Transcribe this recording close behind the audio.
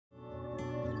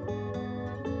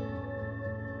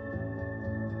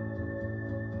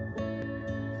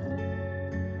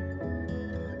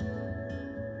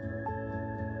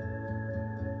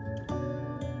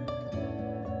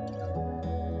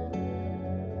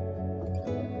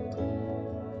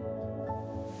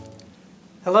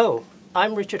Hello,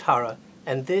 I'm Richard Hara,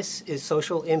 and this is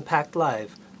Social Impact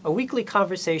Live, a weekly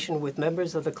conversation with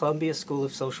members of the Columbia School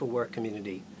of Social Work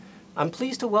community. I'm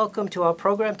pleased to welcome to our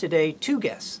program today two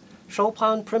guests,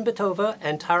 Sholpan Primbetova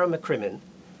and Tara McCrimmon.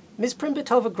 Ms.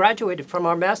 Primbetova graduated from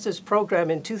our master's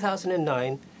program in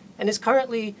 2009 and is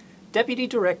currently Deputy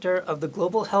Director of the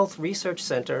Global Health Research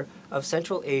Center of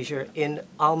Central Asia in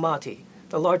Almaty,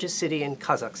 the largest city in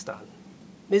Kazakhstan.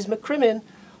 Ms. McCrimmon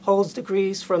holds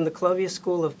degrees from the Columbia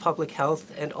School of Public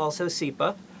Health and also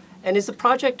SIPA, and is the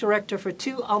project director for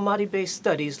two Almaty-based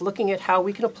studies looking at how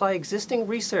we can apply existing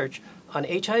research on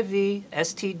HIV,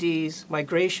 STDs,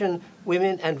 migration,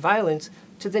 women, and violence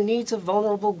to the needs of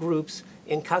vulnerable groups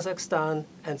in Kazakhstan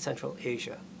and Central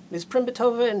Asia. Ms.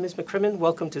 Primbetova and Ms. McCrimmon,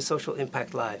 welcome to Social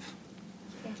Impact Live.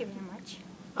 Thank you very much.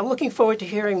 I'm looking forward to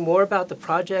hearing more about the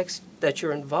projects that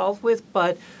you're involved with,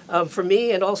 but for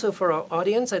me and also for our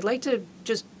audience, I'd like to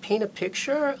just paint a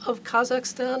picture of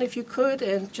Kazakhstan, if you could,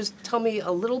 and just tell me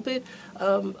a little bit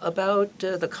about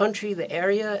the country, the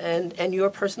area, and your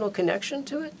personal connection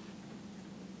to it.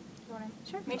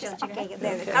 Sure.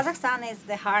 Kazakhstan is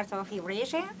the heart of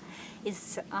Eurasia.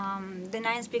 It's the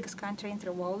ninth biggest country in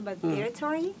the world by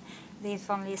territory. There's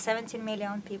only 17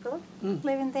 million people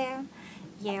living there.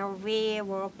 Yeah, we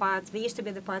used to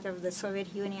be the part of the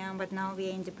Soviet Union, but now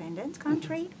we're an independent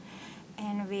country.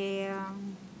 And we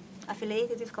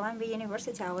affiliated with Columbia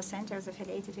University. Our center is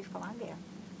affiliated with Columbia.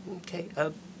 Okay.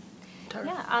 Tara?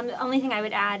 Yeah, the only thing I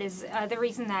would add is the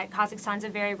reason that Kazakhstan is a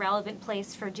very relevant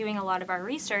place for doing a lot of our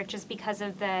research is because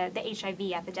of the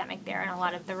HIV epidemic there and a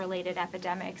lot of the related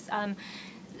epidemics.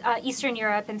 Eastern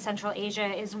Europe and Central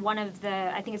Asia is one of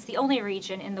the, I think it's the only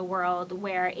region in the world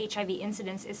where HIV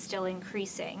incidence is still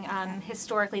increasing.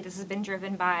 Historically, this has been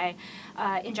driven by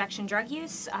injection drug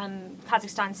use.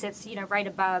 Kazakhstan sits, right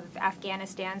above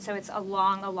Afghanistan, so it's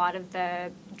along a lot of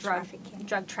the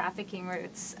drug trafficking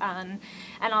routes, and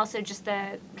also just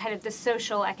the kind of the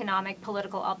social, economic,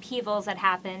 political upheavals that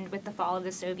happened with the fall of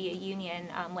the Soviet Union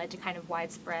led to kind of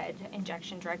widespread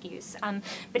injection drug use.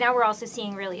 But now we're also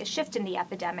seeing really a shift in the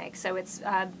epidemic. So it's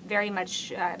very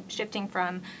much shifting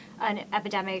from an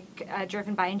epidemic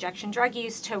driven by injection drug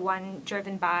use to one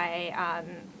driven by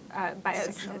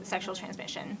sexual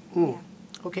transmission. Yeah.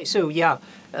 Okay, so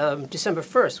December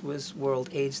 1st was World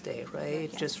AIDS Day, right?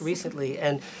 Yes. Just recently.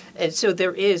 And so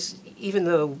there is, even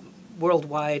though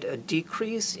worldwide a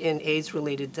decrease in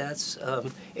AIDS-related deaths,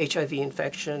 HIV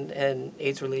infection and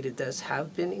AIDS-related deaths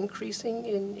have been increasing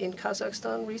in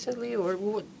Kazakhstan recently, or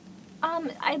what?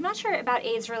 I'm not sure about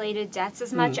AIDS-related deaths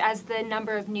as much as the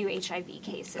number of new HIV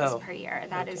cases per year.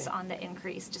 That is on the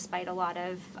increase, despite a lot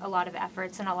of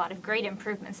efforts and a lot of great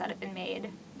improvements that have been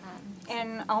made.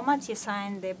 And Almaty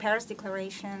signed the Paris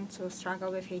Declaration to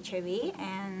struggle with HIV,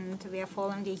 and we are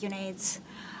following the UNAIDS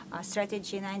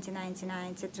strategy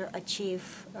 1999 to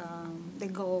achieve the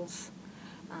goals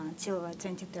till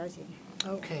 2030.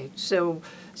 Okay, so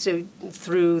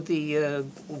through the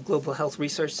Global Health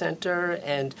Research Center,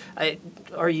 and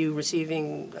are you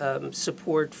receiving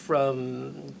support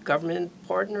from government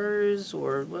partners,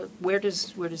 or where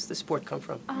does the support come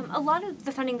from? A lot of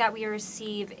the funding that we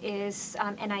receive is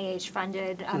NIH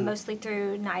funded, mostly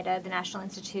through NIDA, the National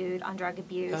Institute on Drug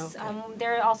Abuse.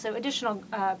 There are also additional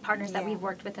partners that we've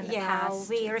worked with in the past.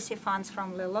 We receive funds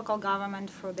from the local government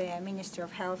for the Ministry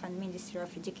of Health and Ministry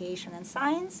of Education and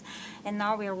Science. And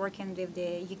now we are working with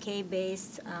the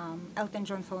UK-based Elton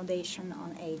John Foundation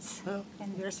on AIDS,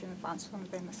 and we're receiving funds from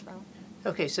them as well.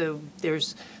 Okay, so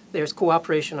there's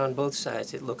cooperation on both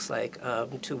sides, it looks like,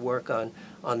 to work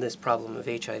on this problem of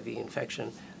HIV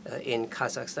infection in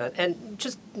Kazakhstan. And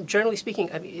just generally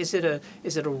speaking, I mean, is it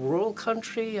a rural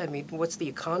country? I mean, what's the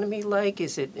economy like?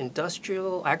 Is it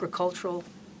industrial, agricultural?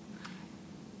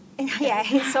 Yeah,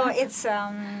 so it's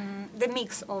the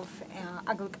mix of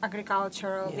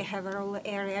agricultural. Yeah. We have a rural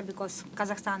area because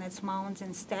Kazakhstan is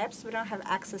mountain steppes. We don't have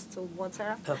access to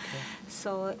water. Okay.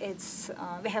 So it's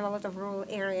we have a lot of rural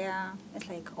area. It's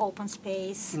like open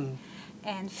space.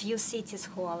 And few cities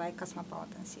who are like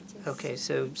cosmopolitan cities. Okay,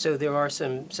 so there are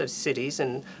some cities,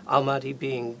 and Almaty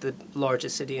being the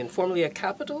largest city and formerly a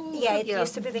capital? Yeah, it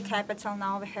used to be the capital.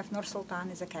 Now we have Nur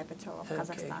Sultan as the capital of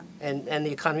Kazakhstan. And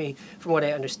the economy, from what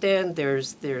I understand,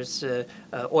 there's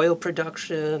oil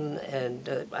production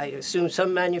and I assume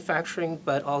some manufacturing,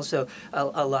 but also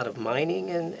a lot of mining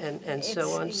and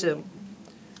so on. So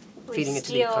feeding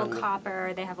into the economy. Steel,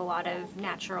 copper, they have a lot of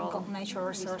natural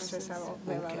resources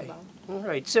available. All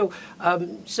right. So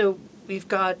we've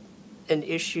got an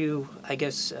issue, I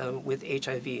guess, with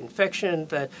HIV infection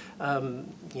that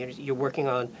you're working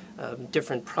on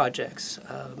different projects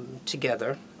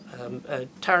together.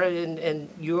 Tara, and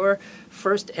your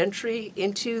first entry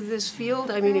into this field,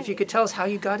 I mean, if you could tell us how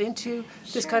you got into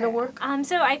this kind of work?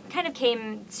 So I kind of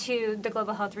came to the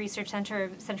Global Health Research Center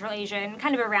of Central Asia in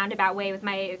kind of a roundabout way with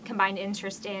my combined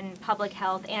interest in public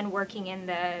health and working in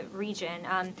the region.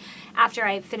 After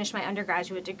I finished my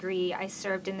undergraduate degree, I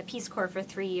served in the Peace Corps for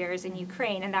 3 years in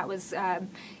Ukraine, and that was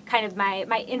kind of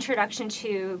my introduction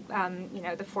to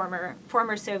the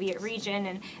former Soviet region,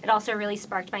 and it also really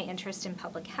sparked my interest in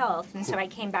public health. And so I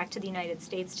came back to the United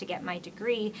States to get my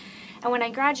degree, and when I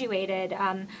graduated,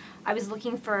 I was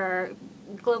looking for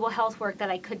global health work that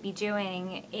I could be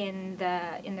doing in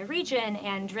the region,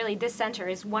 and really this center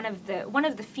is one of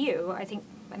the few,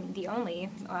 the only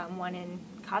one in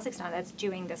Kazakhstan that's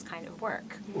doing this kind of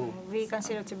work. We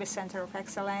consider to be center of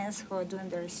excellence for doing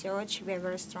the research. We are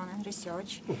very strong in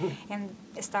research. And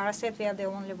as Tara said, we are the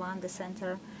only one, the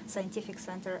scientific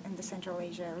center in the Central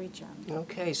Asia region.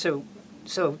 Okay, so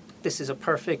this is a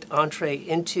perfect entree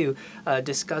into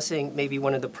discussing maybe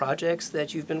one of the projects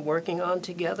that you've been working on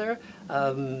together.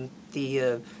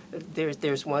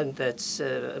 There's one that's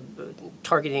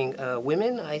targeting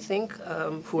women, I think,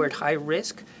 who are at high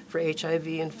risk for HIV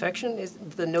infection. Is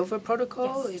the NOVA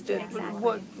protocol? Yes, exactly.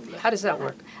 How does that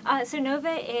work? So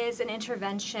NOVA is an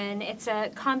intervention. It's a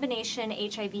combination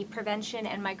HIV prevention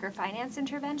and microfinance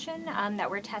intervention that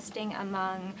we're testing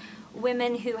among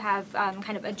women who have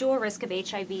kind of a dual risk of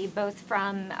HIV, both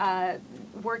from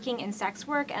working in sex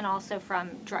work and also from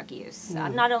drug use.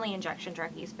 Not only injection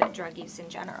drug use, but drug use in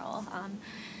general.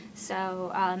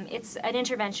 So it's an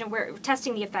intervention. We're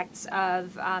testing the effects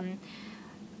of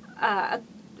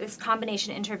this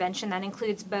combination intervention that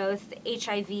includes both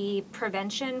HIV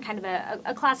prevention, kind of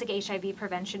a classic HIV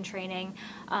prevention training,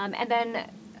 and then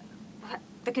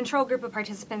the control group of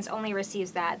participants only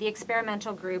receives that. The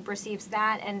experimental group receives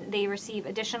that, and they receive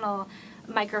additional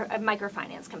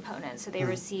microfinance components. So they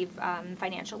receive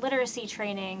financial literacy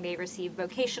training, they receive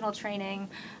vocational training,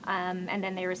 and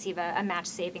then they receive a match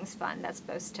savings fund that's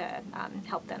supposed to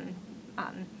help them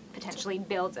potentially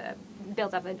build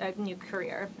up a new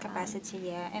career. Capacity,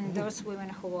 yeah. And those women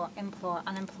who are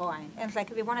unemployed. And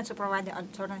we wanted to provide the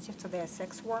alternative to their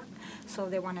sex work, so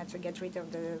they wanted to get rid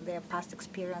of their past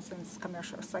experience in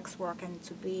commercial sex work and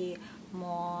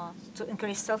to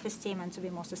increase self-esteem and to be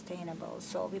more sustainable.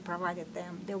 So we provided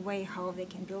them the way how they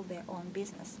can build their own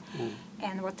business.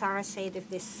 And what Tara said, if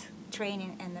this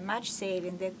training and the match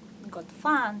saving, they got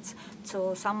funds,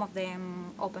 so some of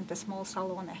them opened a small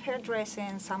salon of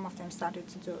hairdressing, some of them started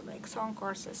to do sewing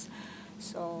courses,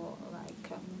 so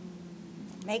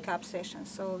makeup sessions,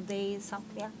 so they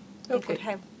could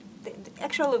have,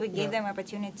 actually we gave them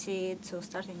opportunity to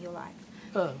start a new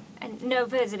life. And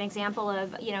NOVA is an example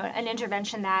of an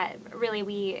intervention that really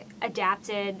we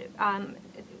adapted.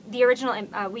 The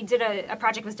original, we did a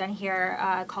project was done here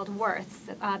called Worth,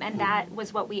 and that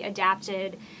was what we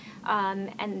adapted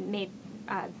and made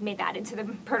that into the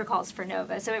protocols for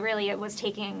NOVA. So it was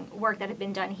taking work that had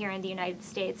been done here in the United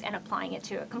States and applying it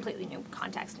to a completely new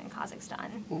context in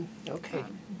Kazakhstan. Okay.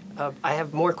 I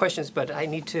have more questions, but I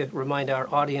need to remind our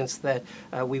audience that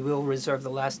we will reserve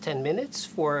the last 10 minutes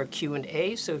for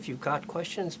Q&A. So if you've got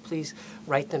questions, please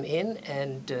write them in,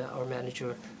 and our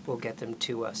manager will get them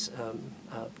to us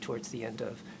towards the end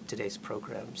of today's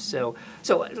program. So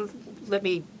let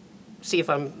me see if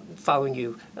I'm following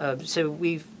you.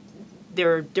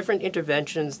 There are different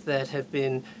interventions that have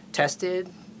been tested,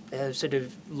 sort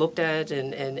of looked at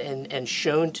and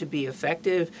shown to be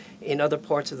effective in other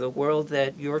parts of the world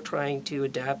that you're trying to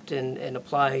adapt and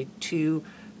apply to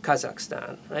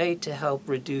Kazakhstan, right, to help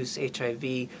reduce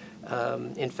HIV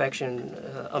infection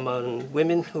among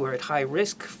women who are at high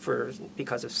risk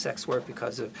because of sex work,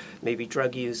 because of maybe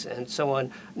drug use and so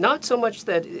on. Not so much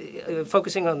that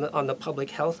focusing on the public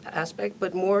health aspect,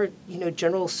 but more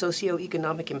general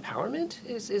socioeconomic empowerment.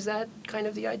 Is that kind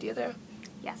of the idea there?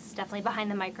 Yes, definitely behind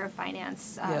the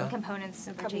microfinance components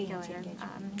in particular.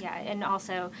 And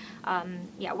also,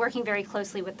 working very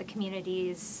closely with the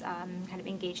communities, kind of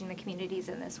engaging the communities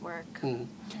in this work.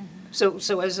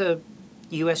 So as a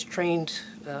U.S.-trained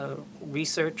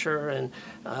researcher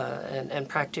and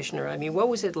practitioner, I mean, what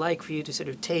was it like for you to sort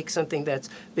of take something that's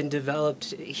been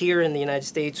developed here in the United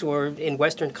States or in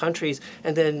Western countries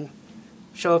and then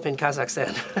show up in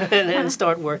Kazakhstan and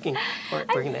start working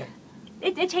there?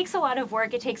 It takes a lot of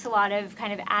work. It takes a lot of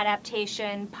kind of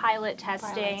adaptation, pilot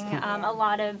testing, a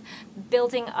lot of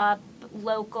building up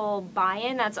local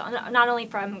buy-in. That's not only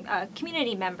from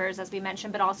community members, as we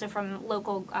mentioned, but also from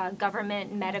local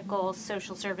government, medical,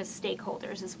 social service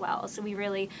stakeholders as well. So we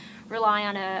really rely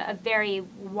on a very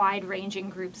wide-ranging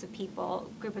group of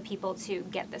people to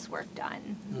get this work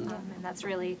done. And that's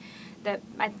really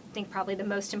I think probably the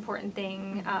most important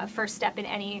thing, first step in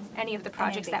any of the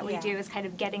projects that we do is kind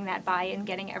of getting that buy-in,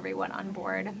 getting everyone on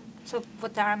board. So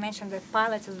what Tara mentioned, that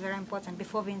pilots is very important.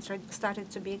 Before we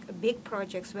started to big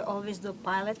projects, we always do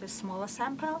pilot with smaller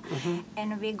sample,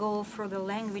 and we go through the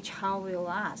language how we will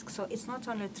ask. So it's not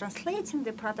only translating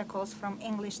the protocols from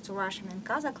English to Russian and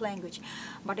Kazakh language,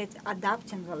 but it's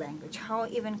adapting the language. How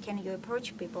even can you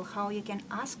approach people? How you can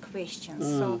ask questions?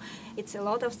 So it's a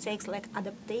lot of takes like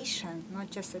adaptation, not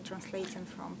just translating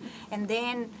from, and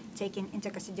then taking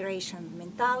into consideration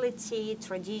mentality,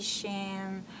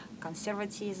 tradition,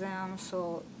 conservatism,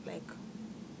 so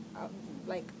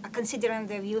considering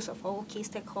the views of all key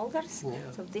stakeholders.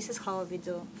 So this is how we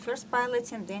do first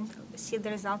piloting, then see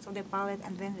the results of the pilot,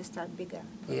 and then we start bigger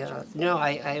projects. No,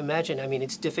 I imagine. I mean,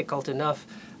 it's difficult enough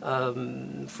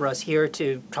for us here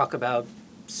to talk about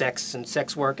sex and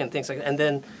sex work and things like that, and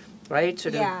then, right,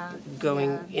 sort of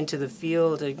going into the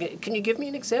field. Can you give me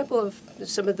an example of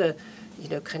some of the,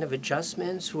 kind of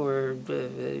adjustments or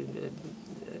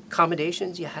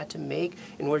accommodations you had to make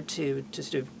in order to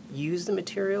sort of use the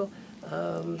material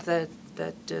that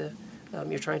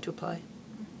you're trying to apply?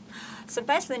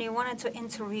 Sometimes when you wanted to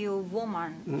interview a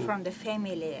woman from the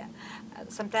family,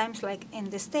 sometimes like in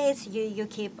the States, you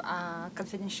keep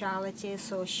confidentiality,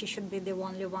 so she should be the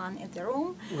only one in the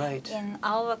room. Right. In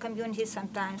our community,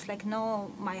 sometimes like,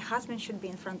 no, my husband should be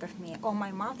in front of me, or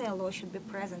my mother-in-law should be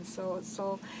present.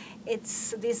 So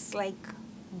it's this like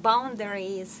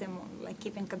boundaries, like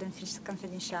keeping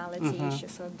confidentiality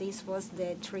issues. So this was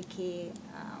the tricky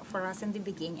for us in the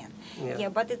beginning.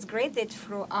 But it's great that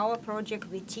through our project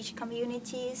we teach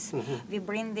communities, we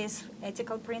bring these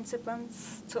ethical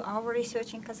principles to our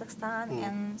research in Kazakhstan,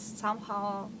 and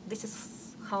somehow this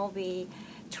is how we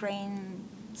train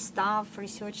staff,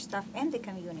 research staff, and the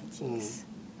communities.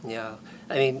 Yeah,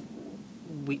 I mean,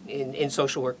 in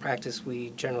social work practice,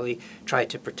 we generally try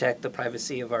to protect the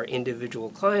privacy of our individual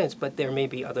clients, but there may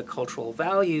be other cultural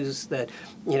values that,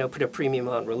 put a premium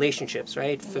on relationships,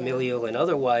 right, familial and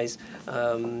otherwise,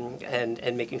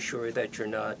 and making sure that you're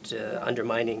not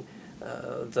undermining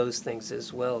those things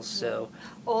as well. So,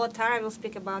 or Tara will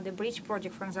speak about the Bridge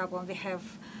project, for example. We have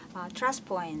trust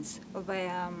points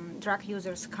where drug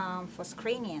users come for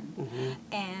screening,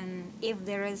 and if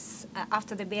there is,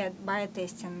 after the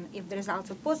biotesting, if the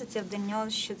results are positive, the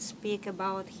nurse should speak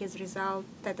about his result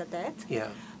tete-a-tete.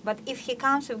 But if he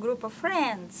comes with a group of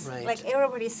friends, like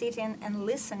everybody sitting and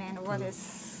listening,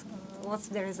 what's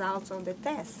the results of the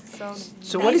test?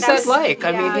 So what is that like?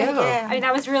 I mean, I mean,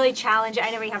 that was really challenging. I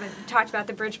know we haven't talked about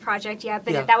the Bridge project yet,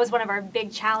 but that was one of our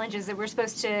big challenges, that we're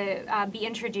supposed to be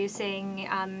introducing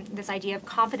this idea of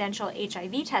confidential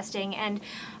HIV testing, and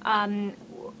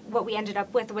what we ended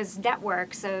up with was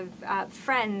networks of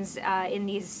friends in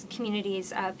these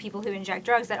communities of people who inject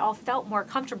drugs that all felt more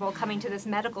comfortable coming to this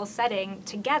medical setting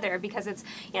together, because it's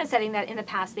a setting that in the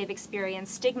past they've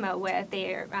experienced stigma with.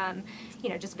 They're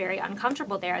just very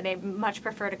uncomfortable there. They much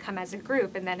prefer to come as a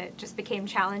group, and then it just became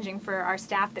challenging for our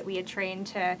staff that we had trained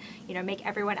to make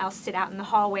everyone else sit out in the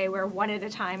hallway, where one at a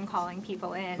time calling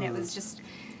people in. It was just,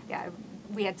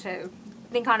 we had to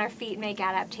think on our feet, make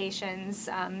adaptations,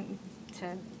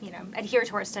 to adhere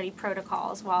to our study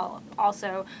protocols, while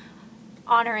also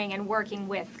honoring and working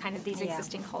with kind of these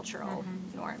existing cultural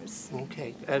norms.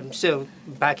 Okay, so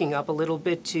backing up a little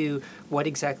bit to what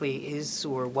exactly is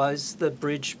or was the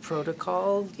Bridge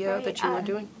protocol that you were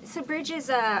doing? So Bridge is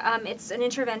it's an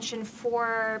intervention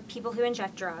for people who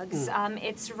inject drugs.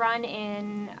 It's run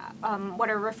in what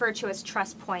are referred to as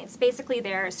trust points. Basically,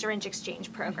 they're syringe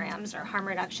exchange programs or harm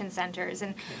reduction centers,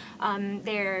 and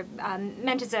they're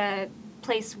meant as a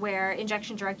place where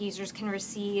injection drug users can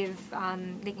receive,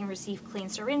 clean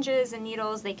syringes and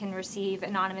needles, they can receive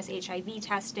anonymous HIV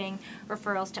testing,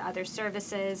 referrals to other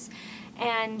services,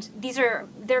 and they're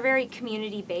very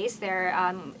community-based. They're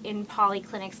in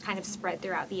polyclinics kind of spread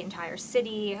throughout the entire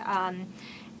city,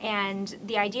 and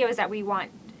the idea is that we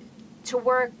want to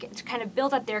work to kind of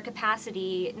build up their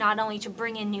capacity, not only to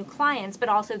bring in new clients, but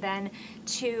also then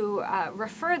to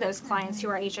refer those clients who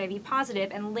are HIV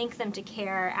positive and link them to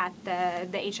care at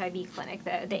the HIV clinic,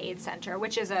 the AIDS center,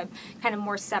 which is a kind of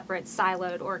more separate,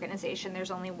 siloed organization. There's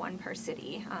only one per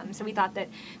city. So we thought that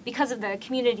because of the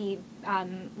community,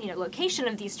 location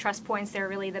of these trust points, they're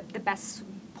really the best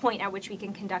point at which we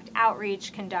can conduct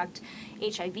outreach, conduct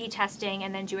HIV testing,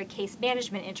 and then do a case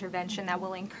management intervention that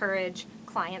will encourage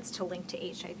clients to link to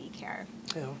HIV care.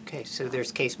 Okay, so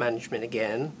there's case management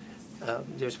again.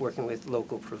 There's working with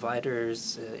local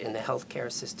providers in the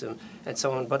healthcare system and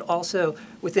so on, but also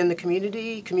within the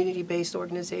community, community-based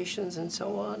organizations and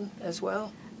so on as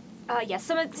well? Yes,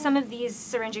 some of these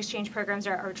syringe exchange programs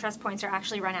or trust points are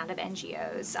actually run out of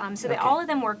NGOs. So Okay. that all of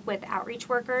them work with outreach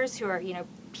workers who are,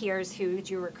 peers who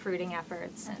do recruiting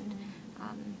efforts, and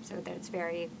so that it's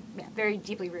very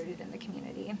deeply rooted in the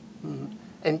community. Mm-hmm.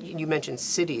 And you mentioned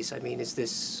cities. I mean, is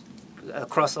this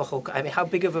across the whole? I mean, how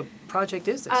big of a project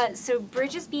is this? So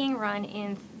Bridge is being run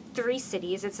in 3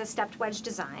 cities. It's a stepped wedge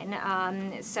design.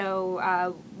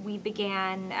 We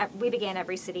began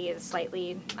every city at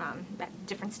slightly at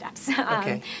different steps.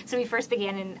 Okay. So we first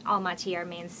began in Almaty, our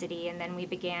main city, and then we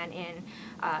began in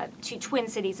 2 twin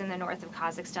cities in the north of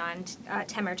Kazakhstan,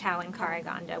 Temirtau and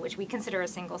Karaganda, which we consider a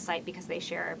single site because they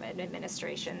share an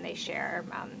administration, they share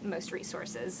most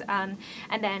resources. And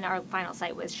then our final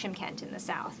site was Shymkent in the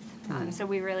south. So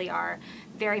we really are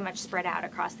very much spread out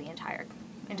across the entire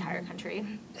country.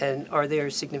 And are there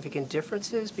significant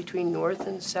differences between north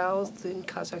and south in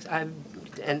Kazakhstan?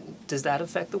 And does that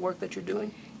affect the work that you're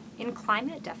doing? In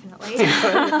climate, definitely.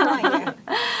 Yeah.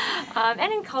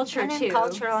 And in culture, and too. in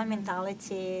cultural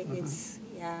mentality, it's,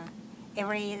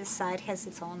 every side has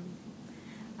its own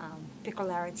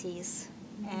peculiarities.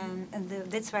 And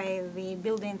that's why we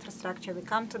build the infrastructure. We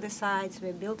come to the sites,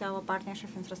 we build our partnership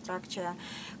infrastructure,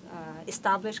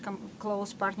 establish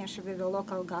close partnership with the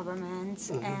local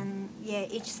governments, and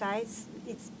each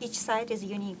site is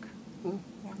unique.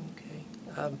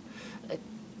 Okay.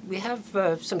 We have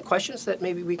some questions that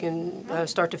maybe we can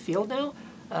start to field now.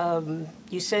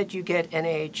 You said you get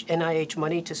NIH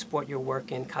money to support your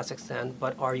work in Kazakhstan,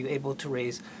 but are you able to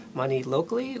raise money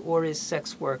locally, or is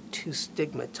sex work too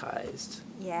stigmatized?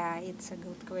 Yeah, it's a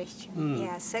good question.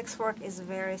 Yeah, sex work is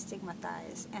very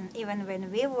stigmatized, and even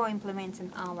when we were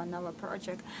implementing our NOVA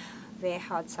project, we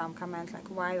had some comment like,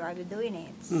 "Why are we doing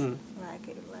it? Like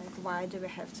why do we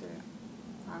have to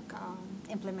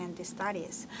implement these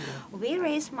studies?" Yeah. We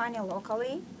raise money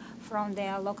locally from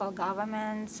the local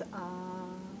governments.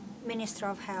 Ministry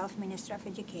of Health, Ministry of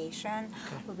Education.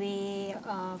 Okay. We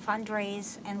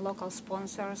fundraise, and local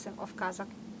sponsors of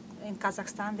in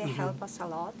Kazakhstan, they help us a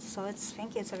lot. So I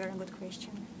think it's a very good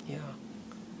question. Yeah.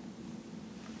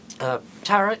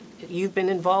 Tara, you've been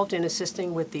involved in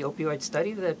assisting with the opioid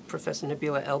study that Professor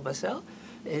Nabila El-Basel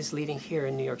is leading here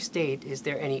in New York State. Is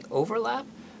there any overlap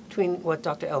between what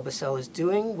Dr. El-Basel is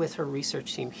doing with her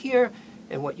research team here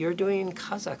and what you're doing in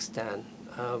Kazakhstan?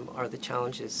 Are the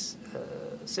challenges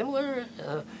similar?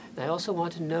 And I also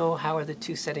want to know, how are the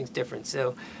 2 settings different?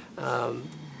 So,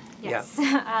 yes.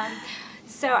 Yeah.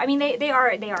 So, I mean, they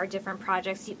are different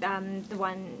projects. The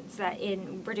ones that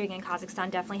we're doing in Kazakhstan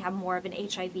definitely have more of an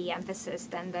HIV emphasis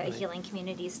than the healing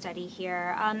communities study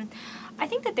here. I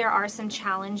think that there are some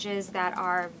challenges that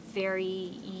are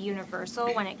very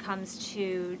universal when it comes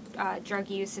to drug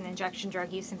use and injection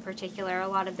drug use in particular. A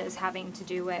lot of those having to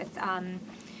do with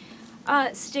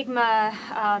stigma,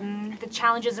 the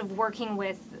challenges of working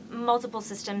with multiple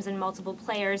systems and multiple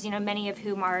players, many of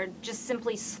whom are just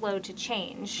simply slow to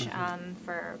change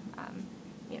for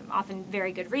often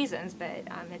very good reasons, but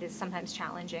it is sometimes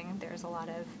challenging. There's a lot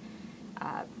of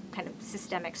kind of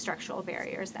systemic structural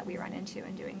barriers that we run into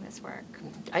in doing this work.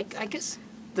 I guess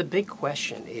the big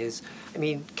question is, I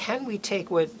mean, can we take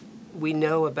what we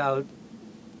know about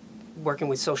working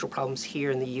with social problems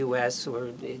here in the U.S.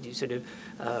 or sort of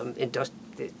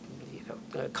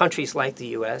countries like the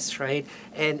U.S., right,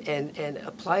 and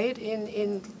apply it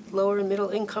in lower and middle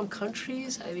income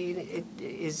countries? I mean,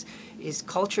 is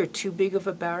culture too big of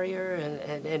a barrier?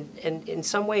 And in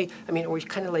some way, I mean, are we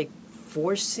kind of like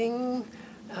forcing,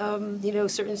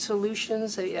 certain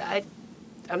solutions?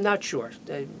 I'm not sure.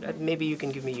 Maybe you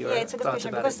can give me your it's a good thoughts question,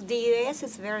 about because it. the US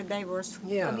is very diverse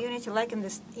community. Like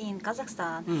in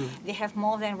Kazakhstan, we have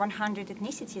more than 100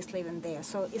 ethnicities living there.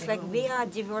 So it's like we are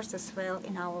diverse as well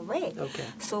in our way. Okay.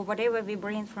 So whatever we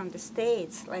bring from the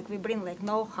States, like we bring like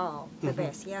know-how, the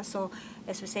best. Yeah. So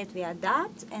as we said, we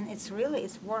adapt, and it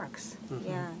works.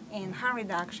 Yeah. In harm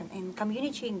reduction, in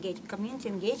community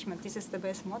engagement, this is the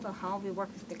best model. How we work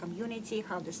with the community,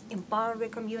 how to empower the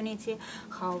community,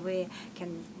 how we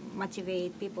can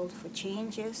motivate people for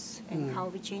changes, and how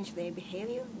we change their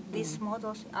behavior. These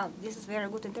models, this is very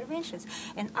good interventions.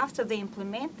 And after they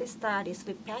implement the studies,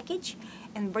 we package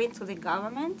and bring to the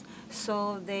government,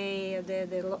 so the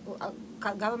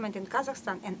government in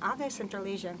Kazakhstan and other Central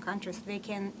Asian countries, they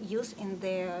can use in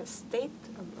their state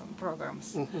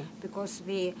programs, because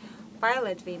we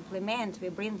pilot, we implement, we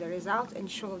bring the results and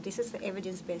show this is the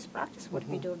evidence-based practice, what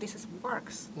we do, this is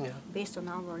works based on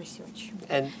our research.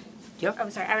 And yep. Oh,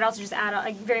 sorry. I would also just add on,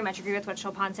 I very much agree with what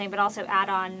Sholpan's saying, but also add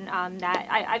on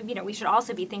that we should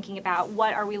also be thinking about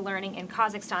what are we learning in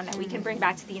Kazakhstan that we can bring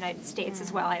back to the United States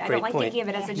as well. I don't like thinking of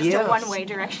it as just a one-way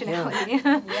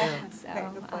directionality.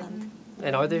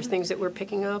 And are there things that we're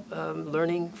picking up,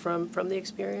 learning from the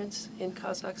experience in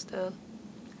Kazakhstan?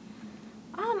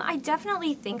 I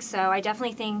definitely think so. I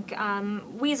definitely think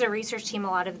we as a research team, a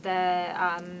lot of the,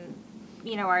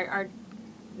 our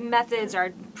methods,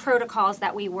 our protocols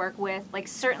that we work with, like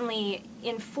certainly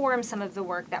inform some of the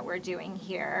work that we're doing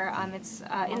here. It's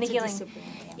in the healing.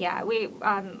 Yeah,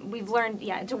 we've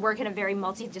learned to work in a very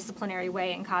multidisciplinary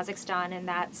way in Kazakhstan, and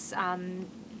that's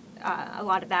a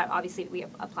lot of that obviously we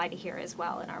apply to here as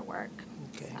well in our work.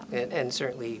 Okay, so. And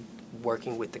certainly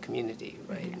working with the community,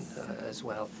 right, as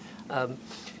well.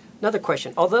 Another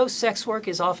question. Although sex work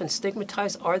is often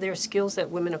stigmatized, are there skills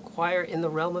that women acquire in the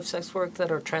realm of sex work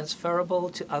that are transferable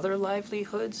to other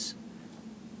livelihoods?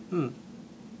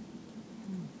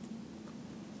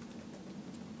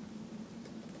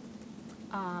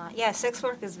 Yeah, sex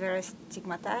work is very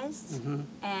stigmatized,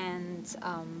 and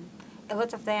a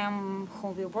lot of them who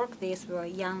we work with were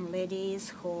young ladies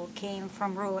who came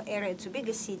from rural area to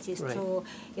bigger cities to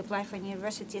apply for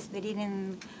universities. They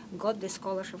didn't got the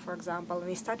scholarship, for example.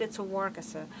 We started to work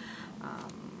as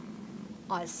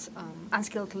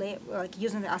unskilled labor, like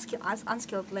using the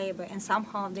unskilled labor, and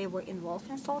somehow they were involved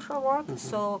in social work.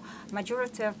 So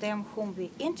majority of them whom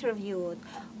we interviewed,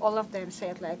 all of them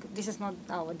said like, this is not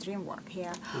our dream work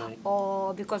here.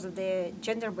 Or because of the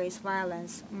gender-based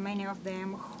violence, many of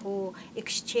them who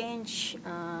exchange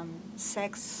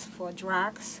sex for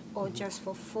drugs or just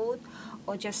for food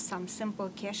or just some simple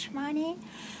cash money.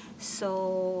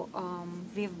 So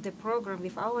with the program,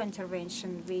 with our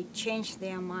intervention, we change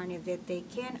their money that they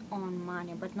can earn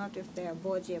money, but not with their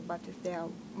body, but with their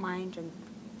mind and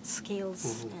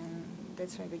skills, and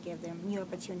that's why we give them new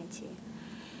opportunity.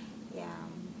 Yeah.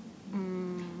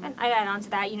 And I'd add on to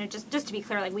that, just to be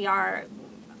clear, like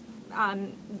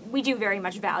we do very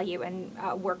much value and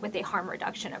work with a harm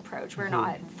reduction approach. We're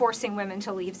not forcing women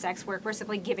to leave sex work. We're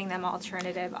simply giving them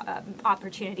alternative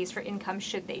opportunities for income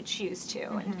should they choose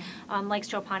to. And like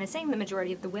Sholpan is saying, the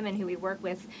majority of the women who we work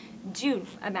with do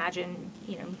imagine,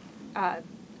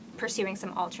 pursuing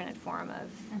some alternate form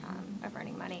of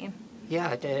earning money.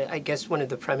 Yeah, I guess one of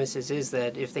the premises is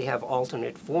that if they have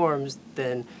alternate forms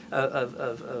then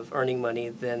of earning money,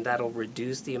 then that'll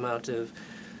reduce the amount of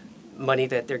money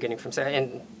that they're getting from sex,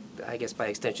 and I guess by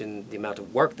extension the amount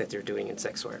of work that they're doing in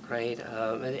sex work, right?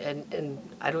 And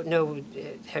I don't know,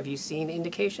 have you seen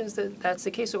indications that that's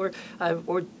the case, or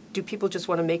do people just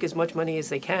want to make as much money as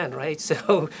they can, right?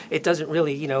 So it doesn't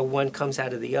really, one comes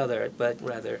out of the other, but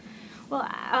rather. Well,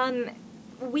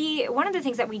 one of the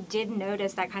things that we did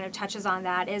notice that kind of touches on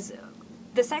that is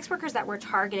the sex workers that we're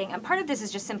targeting, and part of this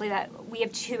is just simply that we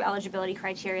have two eligibility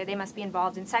criteria. They must be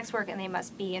involved in sex work and they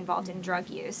must be involved in drug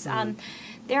use.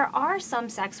 There are some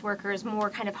sex workers, more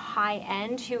kind of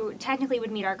high-end, who technically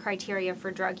would meet our criteria for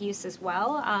drug use as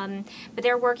well, but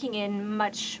they're working in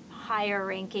much higher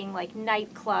ranking, like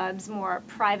nightclubs, more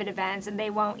private events, and they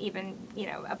won't even,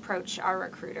 approach our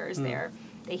recruiters.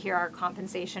 They hear our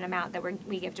compensation amount that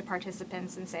we give to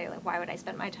participants and say, like, why would I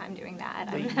spend my time doing that?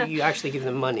 But you actually give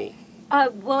them money.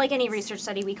 Well, like any research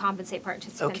study, we compensate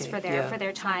participants for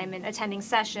their time and attending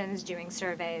sessions, doing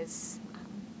surveys.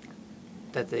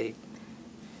 That they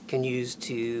can use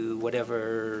to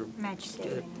whatever. Match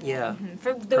saving.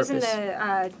 For those in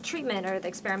the treatment or the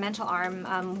experimental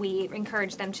arm, we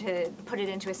encourage them to put it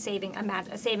into a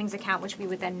savings account, which we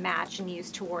would then match and use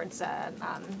towards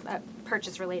a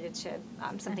purchase related to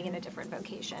something in a different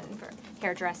vocation for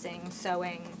hairdressing,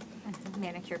 sewing,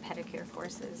 manicure, pedicure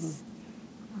courses.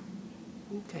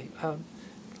 Okay. Let's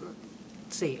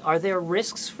see. Are there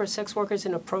risks for sex workers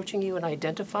in approaching you and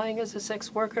identifying as a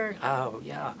sex worker? Oh,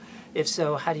 yeah. If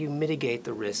so, how do you mitigate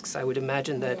the risks? I would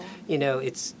imagine that,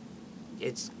 there's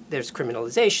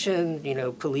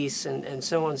criminalization, police and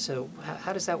so on. So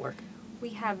how does that work?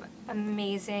 We have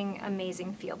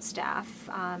amazing field staff,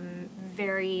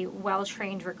 very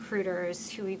well-trained recruiters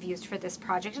who we've used for this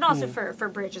project, and also for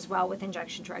Bridge as well with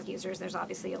injection drug users. There's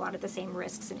obviously a lot of the same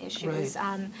risks and issues.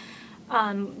 Right.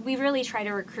 We really try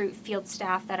to recruit field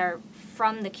staff that are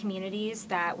from the communities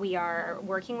that we are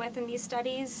working with in these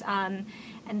studies, and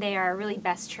they are really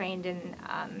best trained in,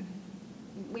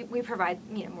 we provide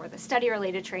more of the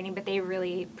study-related training, but they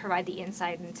really provide the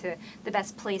insight into the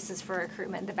best places for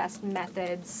recruitment, the best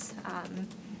methods.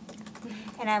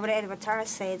 And I would add what Tara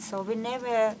said. So we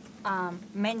never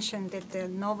mentioned that the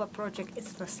NOVA project is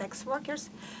for sex workers.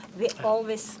 We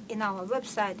always, in our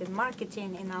website and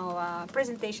marketing, in our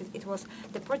presentations, it was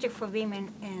the project for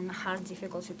women in hard,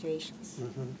 difficult situations.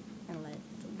 And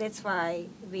that's why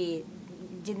we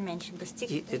didn't mention the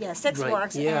sex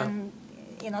works and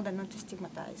in order not to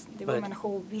stigmatize the women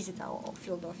who visit our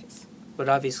field office. But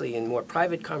obviously in more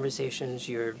private conversations,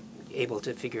 you're able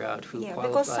to figure out who qualifies.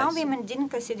 Because some women didn't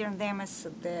consider them as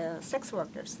the sex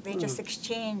workers. They just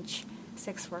exchange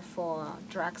sex work for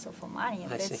drugs or for money.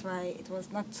 And that's why it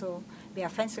was not to be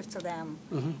offensive to them.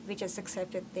 We just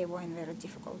accepted they were in very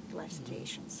difficult life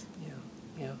situations.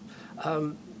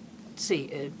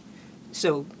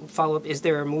 So follow-up, is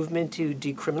there a movement to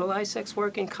decriminalize sex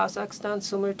work in Kazakhstan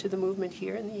similar to the movement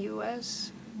here in the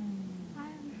U.S.?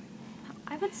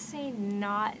 I would say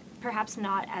not, perhaps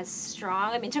not as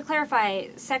strong. I mean, to clarify,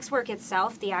 sex work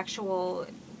itself, the actual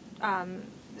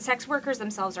sex workers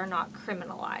themselves are not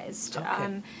criminalized.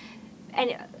 Okay.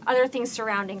 And other things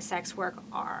surrounding sex work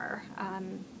are.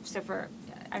 So for,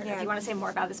 I don't know if you want to say more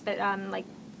about this, but like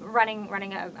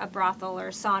running a brothel or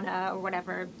sauna or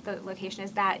whatever the location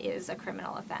is, that is a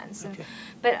criminal offense. Okay.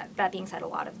 But that being said, a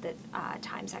lot of the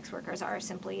time sex workers are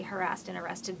simply harassed and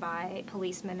arrested by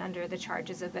policemen under the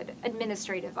charges of an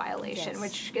administrative violation,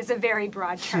 which is a very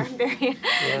broad term,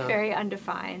 very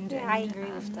undefined. Yeah, I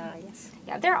agree with that, yes.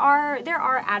 Yeah, there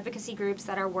are advocacy groups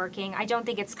that are working. I don't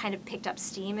think it's kind of picked up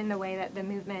steam in the way that the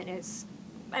movement is.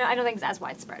 I don't think it's as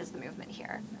widespread as the movement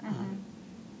here.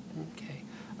 Okay.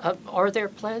 Are there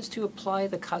plans to apply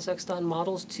the Kazakhstan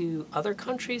models to other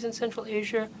countries in Central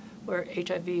Asia where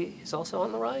HIV is also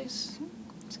on the rise?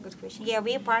 That's a good question. Yeah,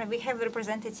 we have a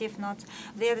representative,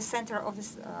 they're the center of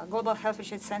this Global Health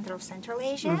Research Center of Central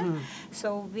Asia.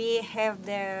 So we have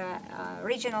the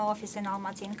regional office in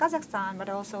Almaty in Kazakhstan, but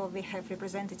also we have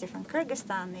representative in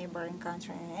Kyrgyzstan, neighboring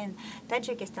country, and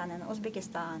Tajikistan and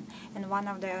Uzbekistan, and one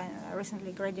of the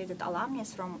recently graduated alumni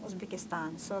is from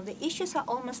Uzbekistan. So the issues are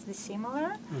almost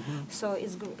similar. So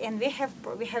it's good, and we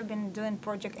have been doing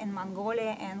project in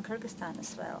Mongolia and Kyrgyzstan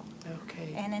as well.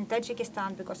 Okay. And in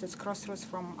Tajikistan, because it's crossroads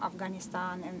from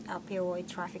Afghanistan and opioid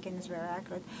trafficking is very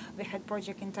accurate. We had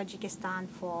project in Tajikistan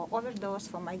for overdose,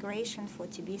 for migration, for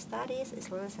TB studies,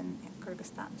 as well as in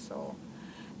Kyrgyzstan. So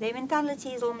the mentality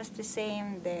is almost the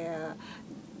same.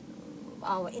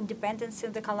 Our independence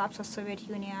in the collapse of Soviet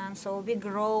Union. So we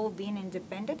grow being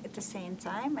independent at the same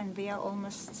time, and we are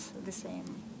almost the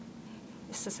same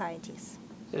societies.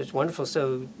 It's wonderful.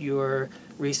 So your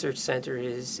research center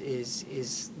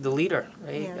is the leader,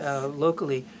 right? Yes.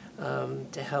 Locally.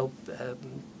 To help,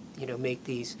 make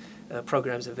these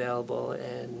programs available,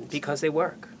 and because they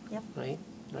work, right?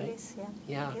 It is,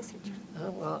 yeah. Yes,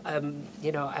 Well, I'm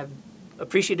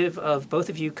appreciative of both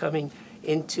of you coming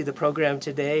into the program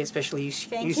today, especially you,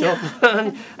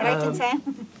 Sholpan. Right in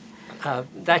time.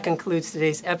 That concludes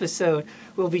today's episode.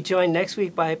 We'll be joined next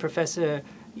week by Professor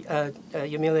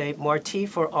Yamile Marti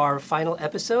for our final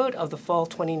episode of the fall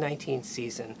 2019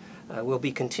 season. We'll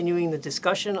be continuing the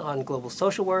discussion on global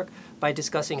social work by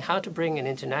discussing how to bring an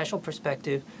international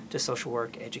perspective to social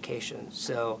work education.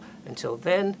 So until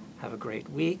then, have a great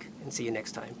week and see you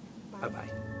next time.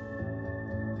 Bye-bye.